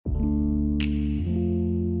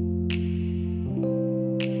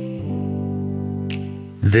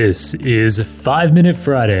This is 5 Minute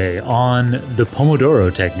Friday on the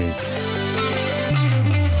Pomodoro Technique.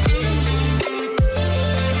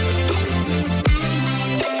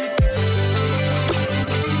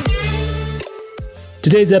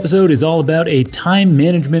 Today's episode is all about a time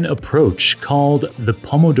management approach called the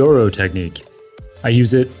Pomodoro Technique. I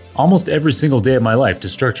use it almost every single day of my life to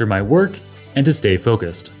structure my work and to stay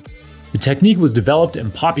focused. The technique was developed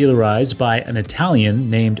and popularized by an Italian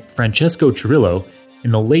named Francesco Cirillo in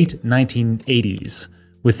the late 1980s,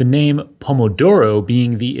 with the name Pomodoro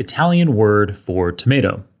being the Italian word for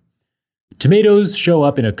tomato. Tomatoes show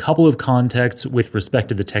up in a couple of contexts with respect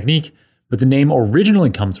to the technique, but the name originally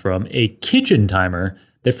comes from a kitchen timer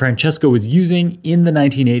that Francesco was using in the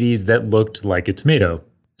 1980s that looked like a tomato.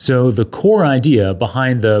 So the core idea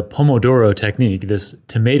behind the Pomodoro technique, this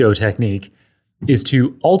tomato technique, is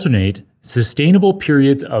to alternate sustainable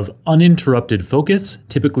periods of uninterrupted focus,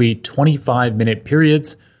 typically 25-minute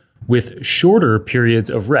periods, with shorter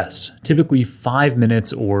periods of rest, typically 5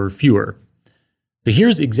 minutes or fewer. But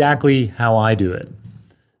here's exactly how I do it.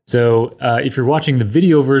 So if you're watching the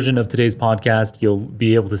video version of today's podcast, you'll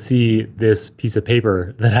be able to see this piece of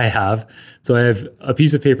paper that I have. So I have a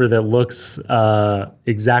piece of paper that looks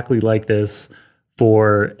exactly like this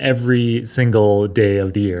for every single day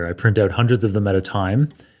of the year. I print out hundreds of them at a time,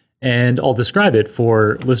 and I'll describe it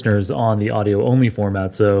for listeners on the audio only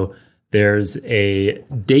format. So there's a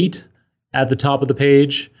date at the top of the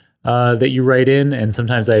page that you write in, and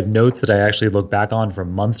sometimes I have notes that I actually look back on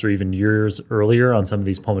from months or even years earlier on some of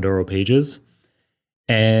these Pomodoro pages.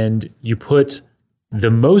 And you put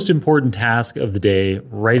the most important task of the day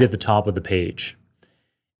right at the top of the page.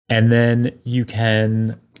 And then you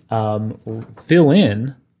can fill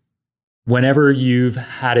in whenever you've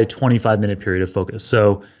had a 25-minute period of focus.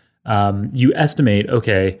 So you estimate,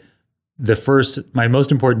 okay, my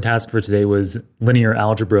most important task for today was linear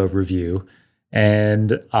algebra review.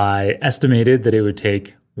 And I estimated that it would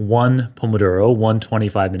take one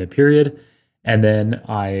 25-minute period. And then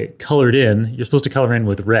I colored in, you're supposed to color in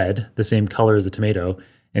with red, the same color as a tomato.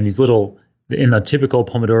 And these in the typical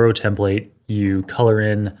Pomodoro template, you color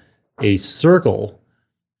in a circle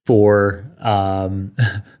for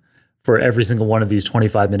every single one of these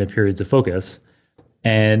 25-minute periods of focus.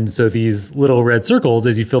 And so these little red circles,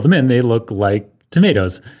 as you fill them in, they look like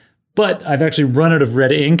tomatoes. But I've actually run out of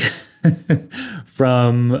red ink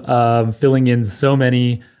from filling in so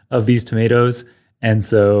many of these tomatoes. And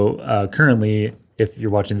so currently, if you're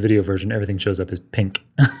watching the video version, everything shows up as pink.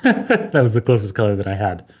 That was the closest color that I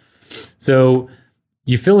had. So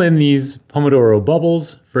you fill in these Pomodoro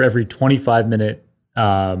bubbles for every 25-minute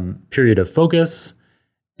period of focus.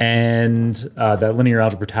 And that linear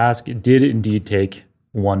algebra task, it did indeed take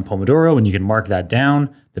one Pomodoro, and you can mark that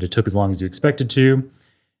down, that it took as long as you expected to.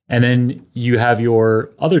 And then you have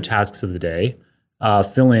your other tasks of the day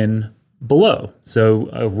fill in below. So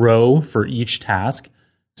a row for each task.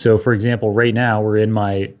 So for example, right now we're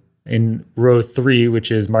in row 3,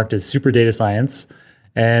 which is marked as super data science.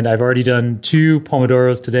 And I've already done 2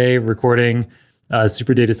 Pomodoros today recording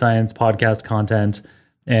super data science podcast content.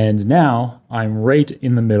 And now I'm right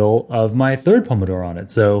in the middle of my 3rd Pomodoro on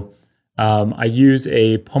it. So I use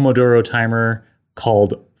a Pomodoro timer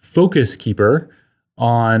called Focus Keeper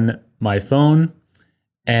on my phone.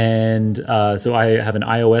 And so I have an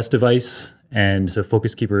iOS device. And so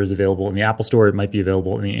Focus Keeper is available in the Apple Store. It might be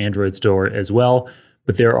available in the Android Store as well.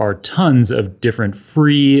 But there are tons of different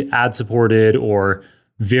free, ad-supported, or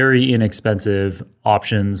very inexpensive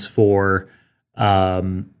options for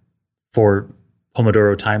Pomodoro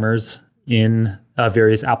timers in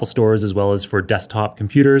various Apple stores, as well as for desktop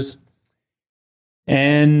computers.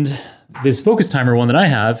 And this focus timer one that I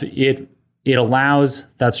have, it allows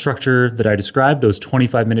that structure that I described, those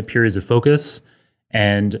 25-minute periods of focus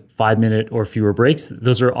and 5-minute or fewer breaks.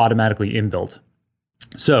 Those are automatically inbuilt.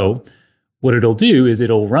 So what it'll do is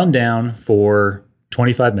it'll run down for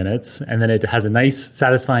 25 minutes, and then it has a nice,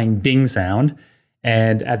 satisfying ding sound.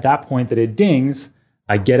 And at that point that it dings,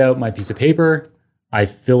 I get out my piece of paper, I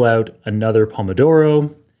fill out another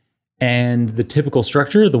Pomodoro, and the typical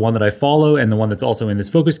structure, the one that I follow and the one that's also in this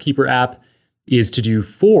Focus Keeper app, is to do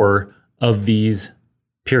 4 of these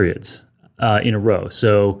periods in a row.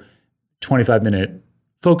 So 25-minute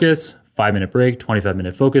focus, 5-minute break,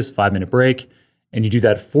 25-minute focus, 5-minute break. And you do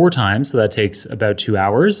that 4 times, so that takes about 2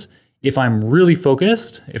 hours. If I'm really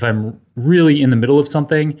focused, if I'm really in the middle of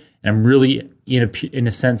something, and I'm really in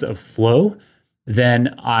a sense of flow,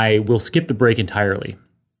 then I will skip the break entirely.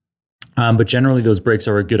 But generally, those breaks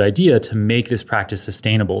are a good idea to make this practice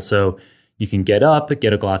sustainable. So you can get up,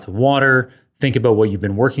 get a glass of water, think about what you've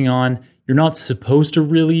been working on. You're not supposed to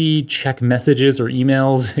really check messages or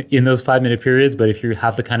emails in those 5-minute periods, but if you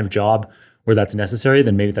have the kind of job where that's necessary,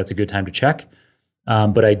 then maybe that's a good time to check.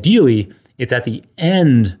 But ideally, it's at the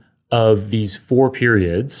end of these 4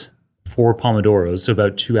 periods, 4 Pomodoros, so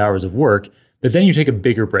about 2 hours of work, but then you take a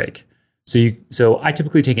bigger break. So I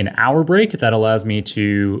typically take an hour break. That allows me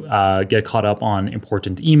to get caught up on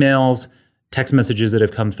important emails, text messages that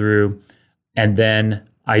have come through, and then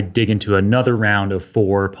I dig into another round of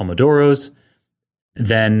 4 Pomodoros,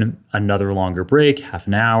 then another longer break, half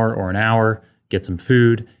an hour or an hour, get some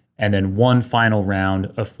food, and then one final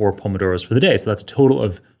round of 4 Pomodoros for the day. So that's a total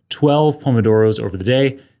of 12 Pomodoros over the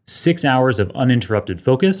day, 6 hours of uninterrupted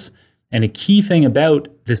focus. And a key thing about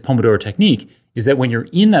this Pomodoro technique is that when you're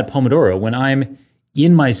in that Pomodoro, when I'm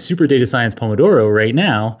in my Super Data Science Pomodoro right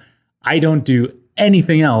now, I don't do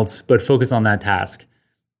anything else but focus on that task.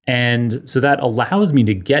 And so that allows me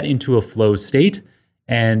to get into a flow state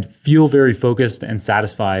and feel very focused and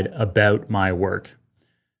satisfied about my work.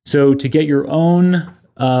 So to get your own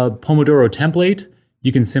Pomodoro template,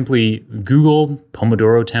 you can simply Google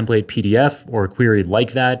Pomodoro template PDF or a query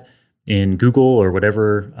like that in Google or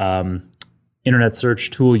whatever internet search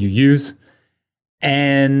tool you use.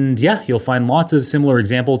 And yeah, you'll find lots of similar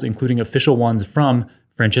examples, including official ones from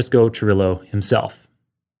Francisco Cirillo himself.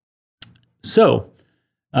 So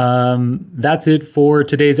that's it for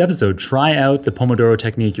today's episode. Try out the Pomodoro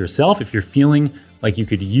technique yourself. If you're feeling like you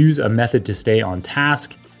could use a method to stay on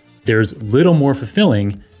task, there's little more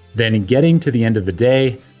fulfilling than getting to the end of the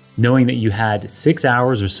day, knowing that you had 6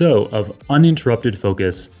 hours or so of uninterrupted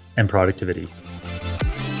focus and productivity.